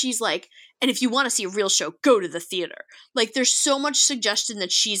part where she's like, and if you want to see a real show, go to the theater. Like there's so much suggestion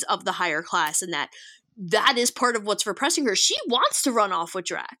that she's of the higher class and that is part of what's repressing her. She wants to run off with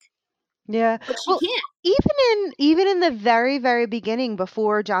Drac. Yeah. But she can't. Even in the very, very beginning,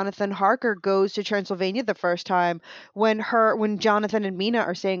 before Jonathan Harker goes to Transylvania the first time, when Jonathan and Mina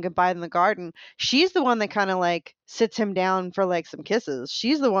are saying goodbye in the garden, she's the one that kind of like sits him down for like some kisses.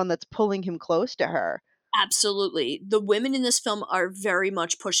 She's the one that's pulling him close to her. Absolutely. The women in this film are very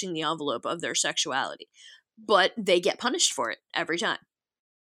much pushing the envelope of their sexuality, but they get punished for it every time.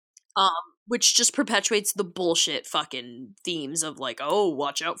 Which just perpetuates the bullshit fucking themes of like, oh,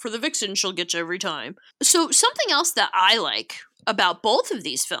 watch out for the vixen, she'll get you every time. So something else that I like about both of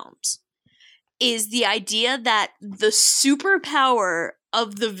these films is the idea that the superpower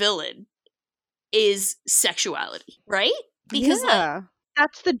of the villain is sexuality, right? Because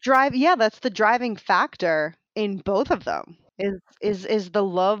that's the drive. Yeah, that's the driving factor in both of them. Is the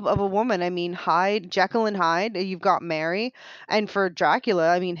love of a woman. I mean, Jekyll and Hyde, you've got Mary, and for Dracula,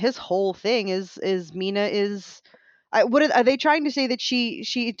 I mean, his whole thing is Mina is. Are they trying to say that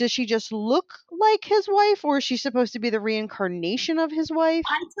does she just look like his wife, or is she supposed to be the reincarnation of his wife?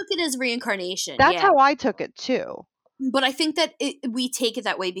 I took it as reincarnation. That's how I took it too. But I think that we take it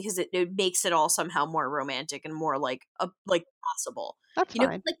that way because it makes it all somehow more romantic and more like possible. That's fine.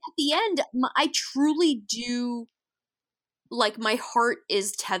 Like at the end, I truly do. Like my heart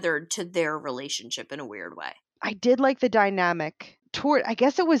is tethered to their relationship in a weird way. I did like the dynamic I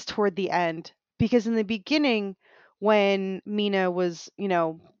guess it was toward the end, because in the beginning when Mina was,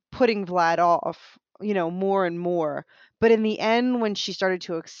 putting Vlad off, more and more, but in the end when she started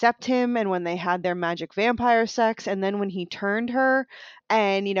to accept him and when they had their magic vampire sex, and then when he turned her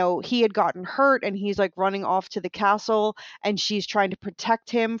and he had gotten hurt and he's like running off to the castle and she's trying to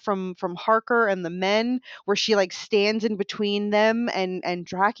protect him from Harker and the men, where she like stands in between them and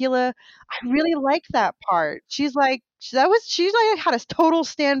Dracula. I really liked that part. She's like had a total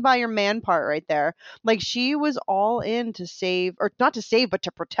stand by your man part right there. Like she was all in to save, or not to save, but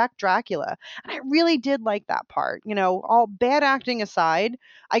to protect Dracula. And I really did like that part. All bad acting aside,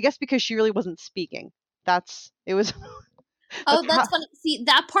 I guess because she really wasn't speaking. It was Oh, that's funny. See,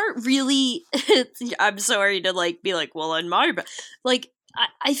 that part really I'm sorry to like be like, well, in my like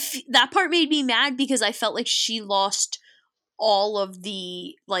that part made me mad because I felt like she lost all of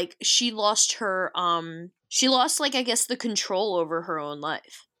the like she lost her like I guess the control over her own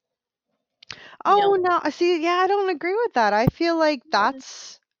life. Oh no, see, yeah, I don't agree with that. I feel like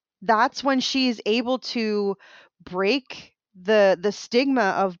that's when she's able to break the stigma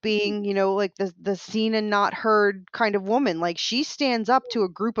of being, like the seen and not heard kind of woman. Like she stands up to a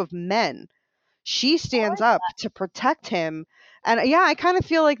group of men. She stands up to protect him. And yeah, I kind of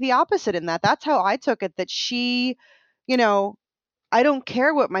feel like the opposite in that. That's how I took it, that she, I don't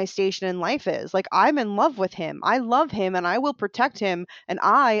care what my station in life is. Like I'm in love with him. I love him and I will protect him. And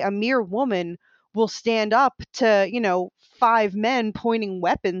I, a mere woman, will stand up to, 5 men pointing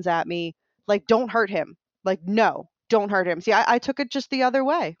weapons at me. Like, don't hurt him. Like, no, don't hurt him. See, I took it just the other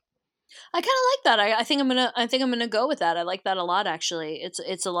way. I kind of like that. I think I'm gonna go with that. I like that a lot. Actually,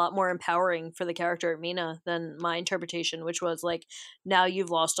 it's a lot more empowering for the character of Mina than my interpretation, which was like, now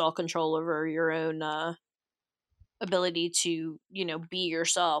you've lost all control over your own ability to be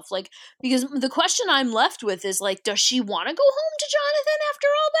yourself. Like, because the question I'm left with is like, does she want to go home to Jonathan after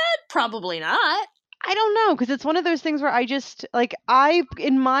all that? Probably not. I don't know, because it's one of those things where I just like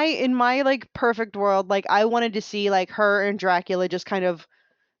in my like perfect world, like I wanted to see like her and Dracula just kind of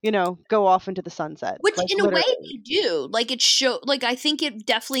go off into the sunset. Which, Like, in a way, literally. they do. Like, I think it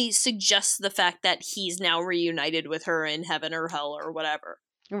definitely suggests the fact that he's now reunited with her in heaven or hell or whatever.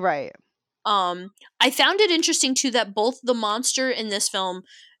 Right. I found it interesting too that both the monster in this film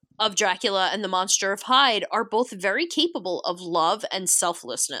of Dracula and the monster of Hyde are both very capable of love and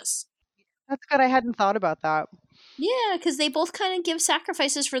selflessness. That's good. I hadn't thought about that. Yeah, because they both kind of give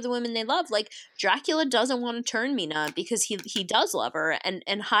sacrifices for the women they love. Like, Dracula doesn't want to turn Mina because he does love her,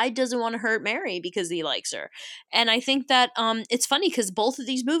 and Hyde doesn't want to hurt Mary because he likes her. And I think that it's funny because both of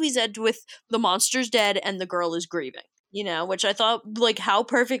these movies end with the monster's dead and the girl is grieving. Which I thought, like, how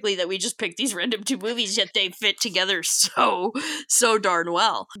perfectly that we just picked these random two movies, yet they fit together so darn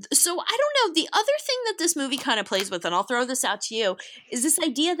well. So I don't know. The other thing that this movie kind of plays with, and I'll throw this out to you, is this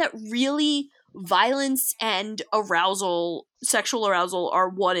idea that really violence and sexual arousal are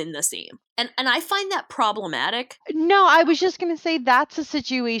one in the same. And I find that problematic. No, I was just gonna say that's a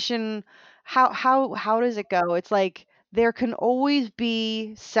situation. How does it go? It's like there can always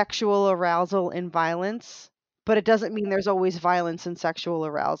be sexual arousal and violence, but it doesn't mean there's always violence and sexual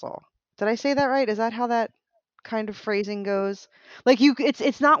arousal. Did I say that right? Is that how that kind of phrasing goes? Like,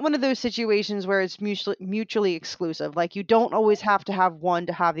 it's not one of those situations where it's mutually exclusive. Like, you don't always have to have one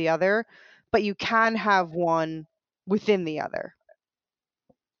to have the other, but you can have one within the other.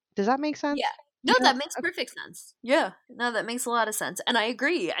 Does that make sense? Yeah. No, that makes perfect sense. Yeah. No, that makes a lot of sense. And I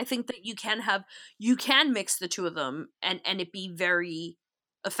agree. I think that you can mix the two of them and it be very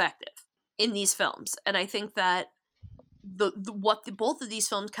effective in these films. And I think that both of these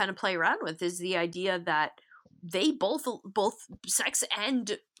films kind of play around with is the idea that they both sex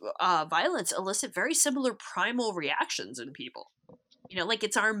and violence elicit very similar primal reactions in people. Like,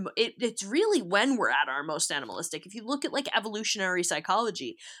 it's really when we're at our most animalistic. If you look at, like, evolutionary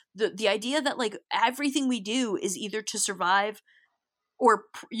psychology, the idea that, like, everything we do is either to survive or,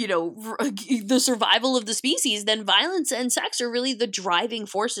 the survival of the species, then violence and sex are really the driving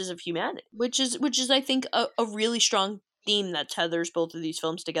forces of humanity, which is I think a really strong theme that tethers both of these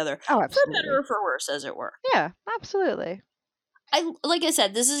films together. Oh, absolutely. For better or for worse, as it were. Yeah, absolutely. Like I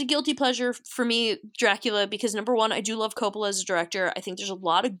said, this is a guilty pleasure for me, Dracula, because number one, I do love Coppola as a director. I think there's a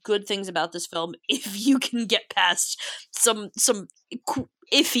lot of good things about this film if you can get past some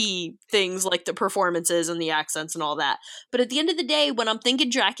iffy things like the performances and the accents and all that. But at the end of the day, when I'm thinking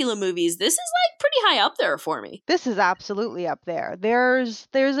Dracula movies, this is, like, pretty high up there for me. This is absolutely up there. There's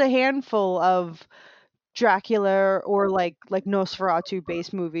a handful of Dracula or like Nosferatu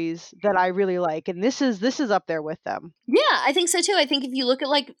based movies that I really like, and this is up there with them. Yeah, I think so too. I think if you look at,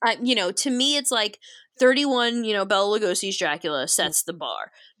 like, to me, it's like 31, Bela Lugosi's Dracula sets the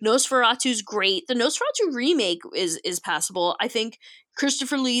bar. Nosferatu's great. The Nosferatu remake is passable. I think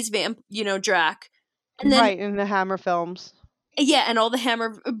Christopher Lee's Drac, and then, right, in the Hammer films. Yeah, and all the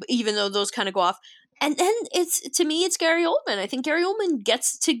Hammer, even though those kind of go off. And then to me, it's Gary Oldman. I think Gary Oldman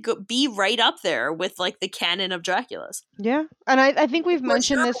gets to be right up there with, like, the canon of Draculas. Yeah, and I think we've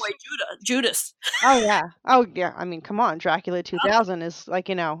mentioned this. Boy, Judas. Oh yeah. I mean, come on, Dracula 2000 is,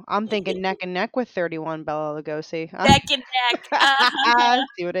 like, I'm thinking neck and neck with 31 Bela Lugosi. Neck and neck.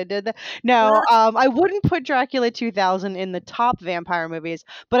 See what I did there? No, I wouldn't put Dracula 2000 in the top vampire movies,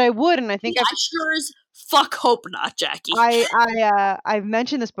 but I would, and I think I sure as fuck hope not, Jackie. I've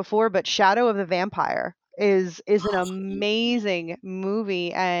mentioned this before, but Shadow of the Vampire is an amazing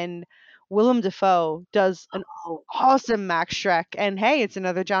movie, and Willem Dafoe does an awesome Max Schreck, and hey, it's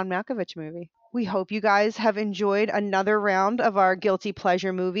another John Malkovich movie. We hope you guys have enjoyed another round of our guilty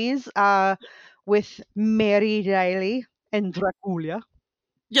pleasure movies with Mary Riley and Dracula.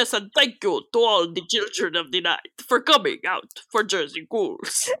 Yes, and thank you to all the children of the night for coming out for Jersey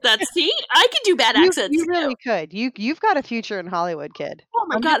Ghouls. See, I can do bad accents. You really could. You've got a future in Hollywood, kid. Oh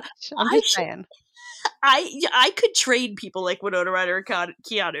my god, I'm just saying. I could train people like Winona Ryder and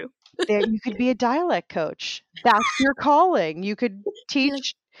Keanu. There, you could be a dialect coach. That's your calling. You could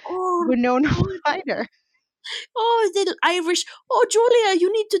teach Winona Ryder. Oh, the Irish. Oh, Julia,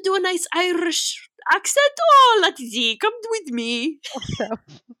 you need to do a nice Irish accent. Oh, let's see. Come with me.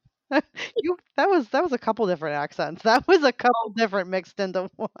 That was a couple different accents. That was a couple different mixed into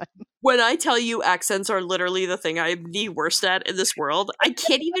one. When I tell you accents are literally the thing I'm the worst at in this world, I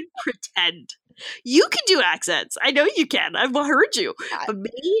can't even pretend. You can do accents. I know you can. I've heard you. But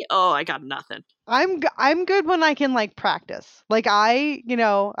me, I got nothing. I'm good when I can, like, practice. Like, I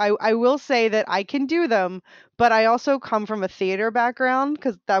will say that I can do them, but I also come from a theater background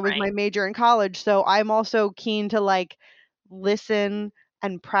because that was my major in college. So I'm also keen to, like, listen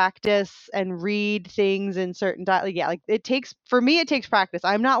and practice and read things in certain yeah, like it takes practice.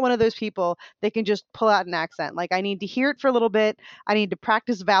 I'm not one of those people that can just pull out an accent. Like I need to hear it for a little bit. I need to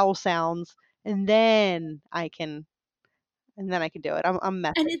practice vowel sounds and then I can do it. I'm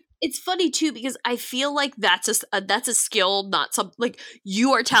method. And it's funny too because I feel like that's a skill, not some like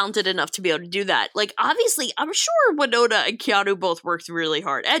you are talented enough to be able to do that. Like obviously, I'm sure Winona and Keanu both worked really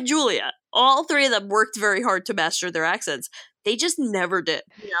hard, and Julia. All three of them worked very hard to master their accents. They just never did.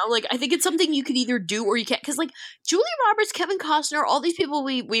 You know, like I think it's something you can either do or you can't. Because like Julia Roberts, Kevin Costner, all these people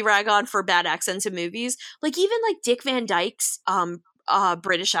we rag on for bad accents in movies. Like even like Dick Van Dyke's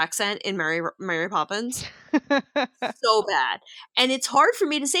British accent in Mary Poppins. So bad. And it's hard for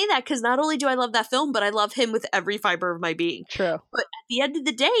me to say that because not only do I love that film, but I love him with every fiber of my being. True. But at the end of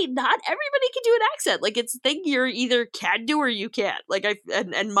the day, not everybody can do an accent. Like it's a thing you either can do or you can't. Like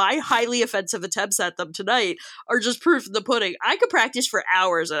and my highly offensive attempts at them tonight are just proof of the pudding. I could practice for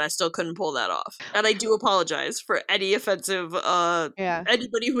hours and I still couldn't pull that off. And I do apologize for any offensive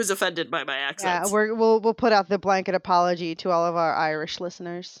anybody who was offended by my accents. Yeah, we'll put out the blanket apology to all of our Irish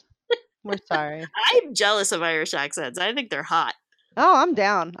listeners. We're sorry. I'm jealous of Irish accents. I think they're hot. Oh, I'm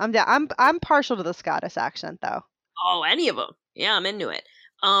down. I'm partial to the Scottish accent though. Oh, any of them. Yeah, I'm into it.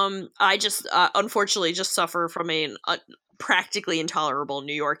 I just unfortunately just suffer from a practically intolerable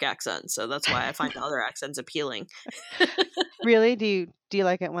New York accent, so that's why I find other accents appeling. Really? Do you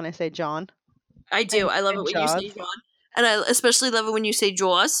like it when I say John? I do. I love it when Jaws? you say John. And I especially love it when you say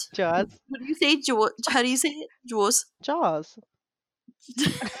Jaws. Jaws. What do you say? How do you say it? Jaws. Jaws.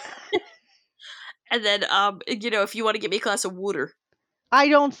 And then, if you want to get me a glass of water. I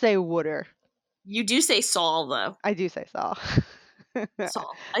don't say water. You do say Saul, though. I do say Saul.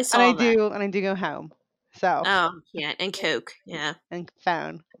 Saul. I saw and I that. do go home. So. Oh, yeah, and Coke, yeah. And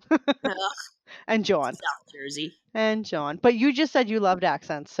phone. And John. South Jersey. And John. But you just said you loved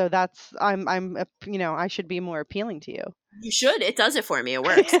accents, so that's I should be more appealing to you. You should. It does it for me. It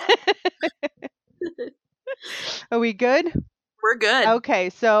works. Are we good? We're good. Okay,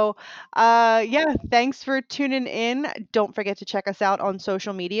 so thanks for tuning in. Don't forget to check us out on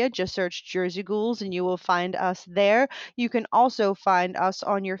social media. Just search Jersey Ghouls and you will find us there. You can also find us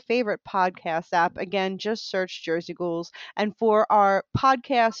on your favorite podcast app. Again, just search Jersey Ghouls. And for our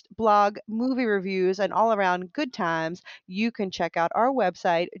podcast, blog, movie reviews, and all around good times, you can check out our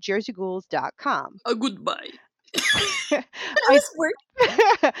website, jerseyghouls.com. Goodbye.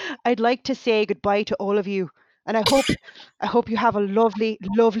 I'd like to say goodbye to all of you. And I hope you have a lovely,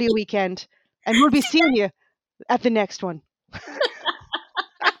 lovely weekend. And we'll be seeing you at the next one. That's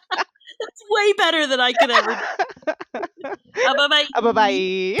way better than I could ever do. Bye-bye.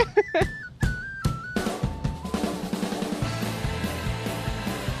 Bye-bye.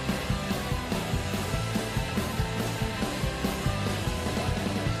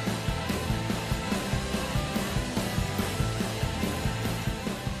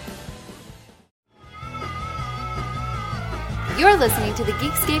 You're listening to the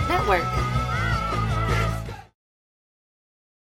Geekscape Network.